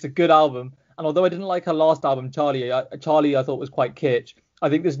it's a good album. And although I didn't like her last album, Charlie, I thought was quite kitsch. I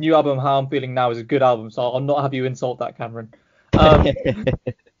think this new album, How I'm Feeling Now, is a good album. So I'll not have you insult that, Cameron. But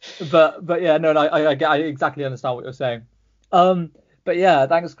yeah, no, I exactly understand what you're saying. But yeah,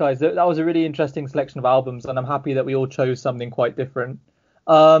 thanks guys. That was a really interesting selection of albums, and I'm happy that we all chose something quite different.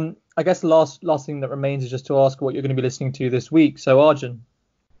 I guess the last thing that remains is just to ask what you're going to be listening to this week. So Arjun.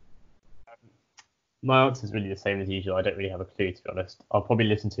 My answer is really the same as usual. I don't really have a clue, to be honest. I'll probably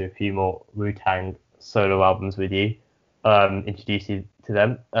listen to a few more Wu-Tang solo albums with you, introduce you to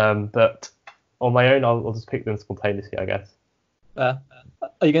them. But on my own, I'll just pick them spontaneously, I guess. Are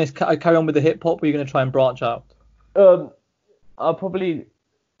you going to carry on with the hip hop, or are you going to try and branch out? I'll probably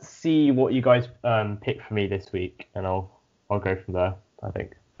see what you guys pick for me this week, and I'll go from there, I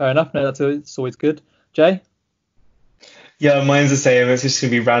think. Fair enough. No, it's always good. Jay? Yeah, mine's the same. It's just gonna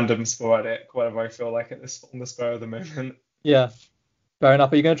be random, sporadic, whatever I feel like on the spur of the moment. Yeah, fair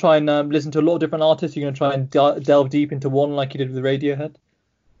enough. Are you going to try and listen to a lot of different artists? Are you going to try and delve deep into one like you did with Radiohead?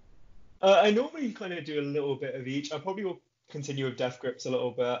 I normally kind of do a little bit of each. I probably will continue with Death Grips a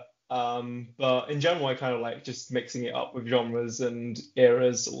little bit. But in general, I kind of like just mixing it up with genres and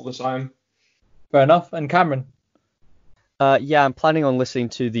eras all the time. Fair enough. And Cameron? Yeah, I'm planning on listening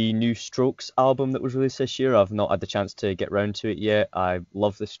to the new Strokes album that was released this year. I've not had the chance to get round to it yet. I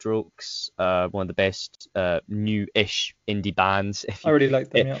love the Strokes, one of the best new-ish indie bands. I really like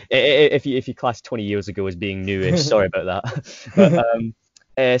them, yeah. If you class 20 years ago as being new-ish, sorry about that. But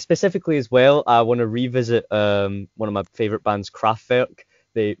specifically as well, I want to revisit one of my favourite bands, Kraftwerk.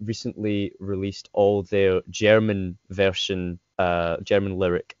 They recently released all their German lyric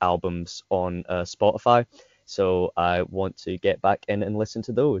albums on Spotify. So I want to get back in and listen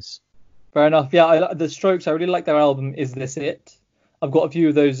to those. Fair enough. Yeah, the Strokes, I really like their album. Is This It? I've got a few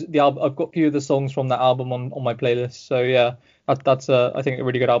of those. I've got a few of the songs from that album on my playlist. So yeah, that's I think a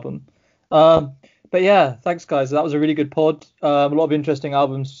really good album. But yeah, thanks guys. That was a really good pod. A lot of interesting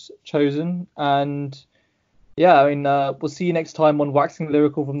albums chosen, and yeah, I mean we'll see you next time on Waxing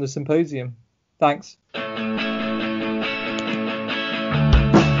Lyrical from the Symposium. Thanks.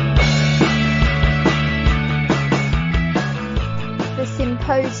 The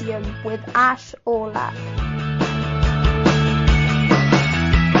Symposium with Ash Aulak.